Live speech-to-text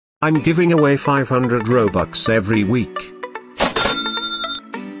I'm giving away 500 Robux every week.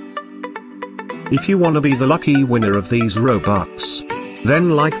 If you wanna be the lucky winner of these Robux,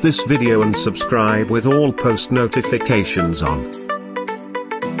 then like this video and subscribe with all post notifications on.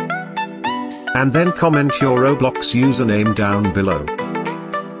 And then comment your Roblox username down below.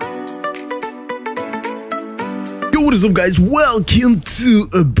 Yo, what is up guys, welcome to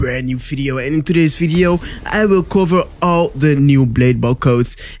a brand new video, and in today's video I will cover all the new blade ball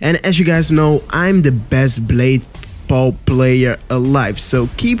codes. And as you guys know, I'm the best blade ball player alive, so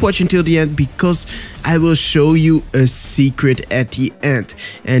keep watching till the end because I will show you a secret at the end,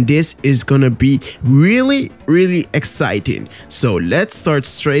 and this is gonna be really exciting. So let's start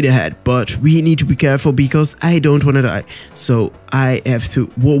straight ahead, but we need to be careful because I don't want to die, so I have to...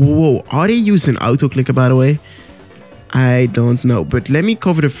 Whoa, are they using auto clicker by the way? I don't know, but let me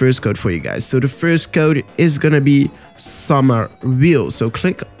cover the first code for you guys. So the first code is gonna be summer wheel. So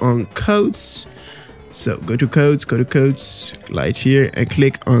click on codes. So go to codes, right here, and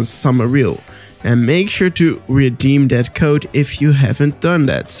click on summer wheel. And make sure to redeem that code if you haven't done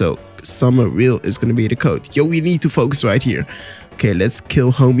that. So summer wheel is gonna be the code. Yo, we need to focus right here. Okay, let's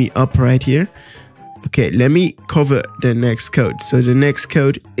kill homie up right here. Okay, let me cover the next code. So the next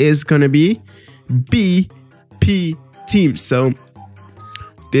code is gonna be BP team. So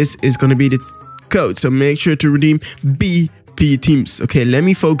this is gonna be the code, so make sure to redeem BP teams. Okay, let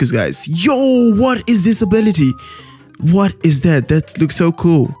me focus guys. Yo, what is this ability? What is that? That looks so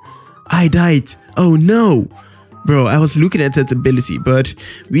cool. I died. Oh no, bro, I was looking at that ability, but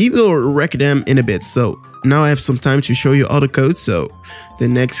we will wreck them in a bit. So now I have some time to show you all the codes. So the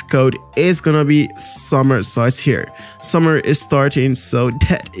next code is gonna be summer starts here. Summer is starting, so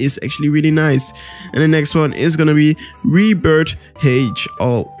that is actually really nice. And the next one is gonna be rebirth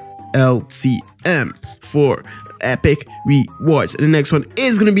HLTM for epic rewards. And the next one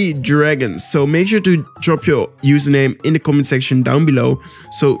is gonna be dragons. So make sure to drop your username in the comment section down below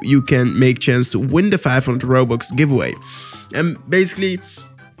so you can make chance to win the 500 Robux giveaway. And basically,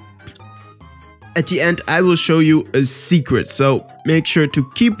 at the end, I will show you a secret, so make sure to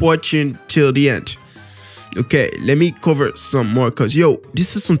keep watching till the end. Okay, let me cover some more codes. Yo,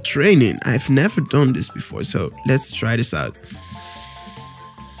 this is some training. I've never done this before, so let's try this out.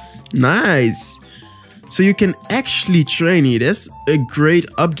 Nice. So you can actually train here. That's a great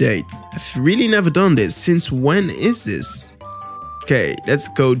update. I've really never done this. Since when is this? Okay, let's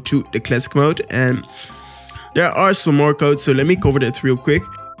go to the classic mode, and there are some more codes, so let me cover that real quick.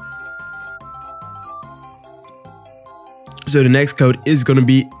 So the next code is gonna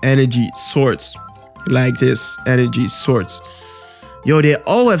be energy swords, like this, energy swords. Yo, they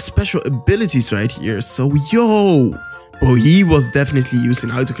all have special abilities right here. So yo, bro, he was definitely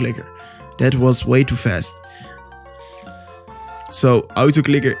using auto clicker. That was way too fast. So auto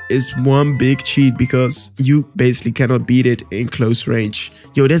clicker is one big cheat because you basically cannot beat it in close range.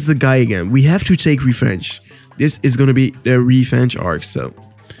 Yo, that's the guy again. We have to take revenge. This is gonna be the revenge arc, so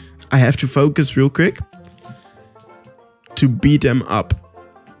I have to focus real quick to beat them up.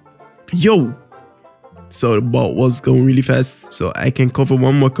 Yo, so the ball was going really fast, so I can cover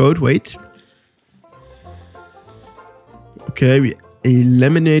one more code. Wait, okay, we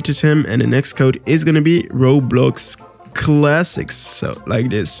eliminated him, and the next code is gonna be Roblox classics, so like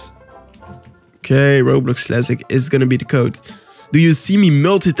this. Okay, Roblox classic is gonna be the code. Do you see me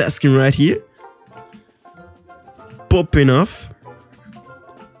multitasking right here? Popping off.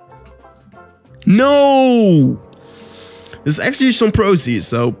 No, there's actually some pros here,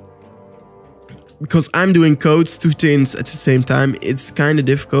 so because I'm doing codes, 2 things at the same time, it's kind of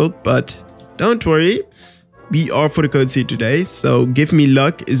difficult, but don't worry, we are for the codes here today. So give me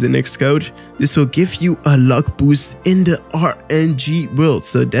luck is the next code. This will give you a luck boost in the RNG world,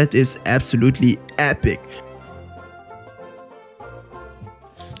 so that is absolutely epic.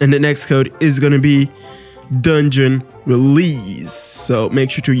 And the next code is gonna be dungeon release, so make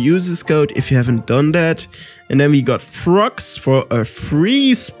sure to use this code if you haven't done that. And then we got frogs for a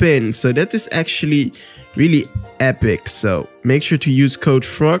free spin, so that is actually really epic, so make sure to use code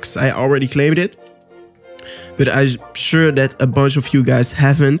frogs. I already claimed it, but I'm sure that a bunch of you guys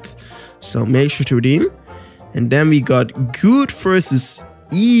haven't, so make sure to redeem. And then we got good versus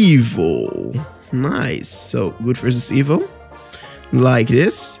evil. Nice, so good versus evil, like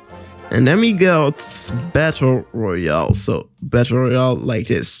this. And then we got Battle Royale. So Battle Royale like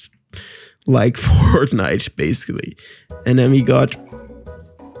this. Like Fortnite basically. And then we got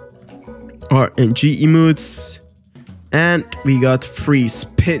RNG emotes. And we got free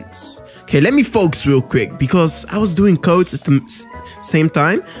spins. Okay, let me focus real quick because I was doing codes at the same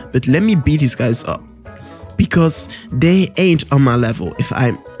time. But let me beat these guys up. because they ain't on my level if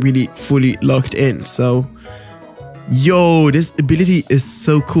I'm really fully logged in. So yo, this ability is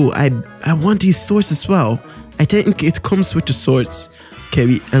so cool. I want these swords as well. I think it comes with the swords. Okay,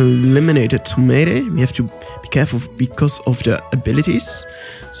 we eliminated tomato. We have to be careful because of the abilities.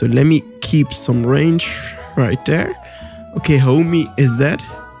 So let me keep some range right there. Okay, homie is dead.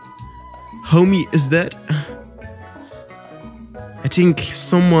 Homie is dead. I think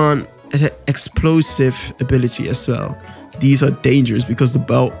someone had an explosive ability as well. These are dangerous because the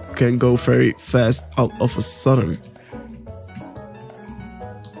bell can go very fast all of a sudden.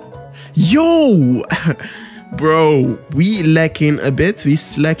 Yo! Bro, we lacking a bit, we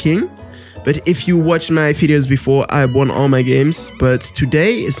slacking. But if you watched my videos before, I won all my games. But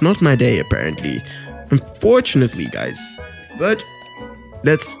today is not my day apparently. Unfortunately, guys. But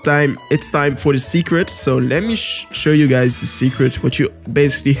it's time for the secret. So let me show you guys the secret. What you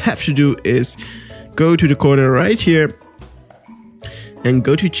basically have to do is go to the corner right here and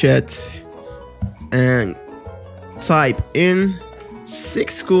go to chat and type in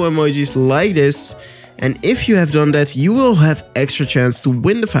 6 cool emojis like this. And if you have done that, you will have extra chance to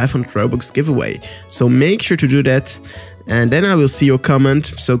win the 500 Robux giveaway. So make sure to do that. And then I will see your comment.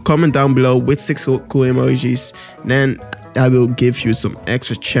 So comment down below with 6 cool emojis. Then I will give you some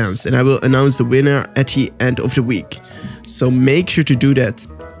extra chance. And I will announce the winner at the end of the week. So make sure to do that.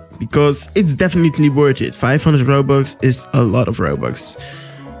 Because it's definitely worth it. 500 Robux is a lot of Robux.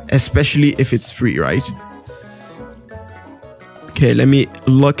 Especially if it's free, right? Okay, let me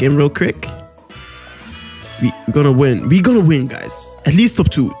log in real quick. We're gonna win. We're gonna win, guys. At least top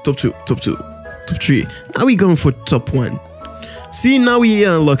 2, top 2, top 2, top 3. Now we're going for top 1. See, now we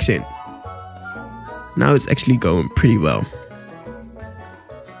locked in. Now it's actually going pretty well.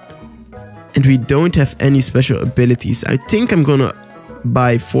 And we don't have any special abilities. I think I'm gonna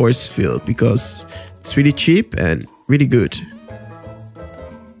buy Force Field because it's really cheap and really good.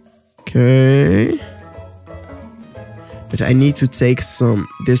 Okay. But I need to take some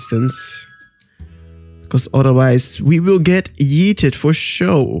distance. Because otherwise we will get yeeted for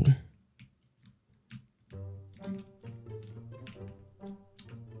sure.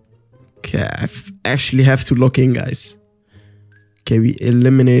 Okay, I actually have to lock in, guys. Okay, we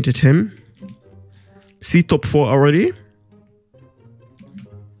eliminated him. See, top 4 already.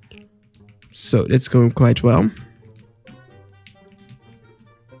 So that's going quite well.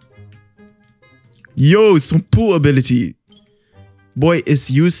 Yo, some pool ability. Boy is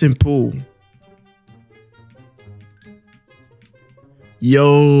using pool.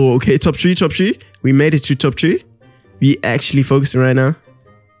 Yo, okay, top 3, top 3. We made it to top 3. We actually focusing right now.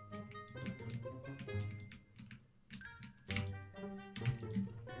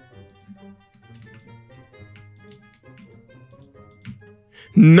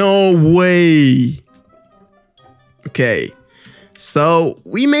 No way. Okay, so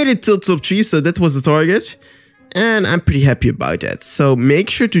we made it till top 3, so that was the target. And I'm pretty happy about that. So make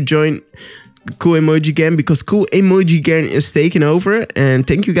sure to join Cool Emoji Gang because Cool Emoji Gang is taking over. And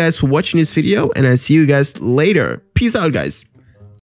thank you guys for watching this video. And I see you guys later. Peace out, guys.